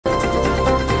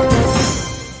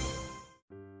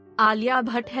Alia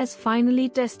Bhatt has finally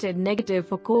tested negative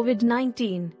for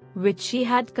COVID-19, which she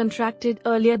had contracted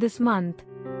earlier this month.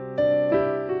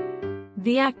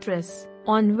 The actress,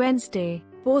 on Wednesday,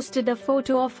 posted a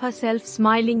photo of herself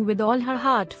smiling with all her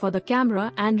heart for the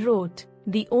camera and wrote,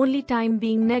 "The only time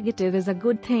being negative is a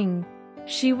good thing."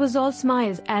 She was all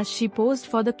smiles as she posed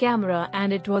for the camera,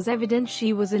 and it was evident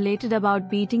she was elated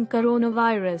about beating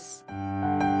coronavirus.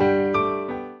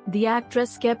 The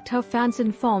actress kept her fans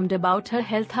informed about her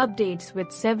health updates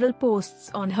with several posts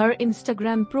on her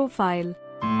Instagram profile.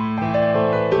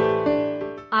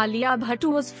 Alia Bhatt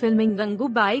was filming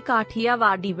Gangubai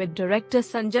Kathiawadi with director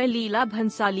Sanjay Leela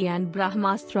Bhansali and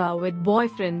Brahmastra with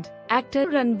boyfriend, actor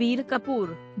Ranbir Kapoor,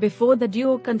 before the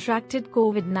duo contracted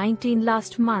COVID-19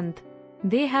 last month.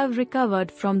 They have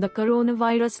recovered from the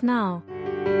coronavirus now.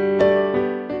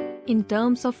 In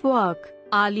terms of work,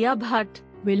 Alia Bhatt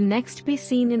will next be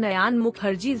seen in Ayan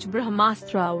Mukherjee's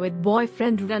Brahmastra with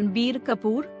boyfriend Ranbir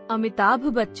Kapoor, Amitabh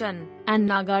Bachchan, and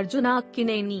Nagarjuna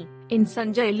Akkineni, in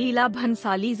Sanjay Leela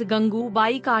Bhansali's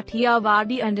Gangubai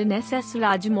Kathiawadi and in S.S.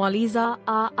 Rajamouli's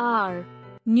RRR.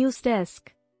 News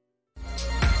Desk.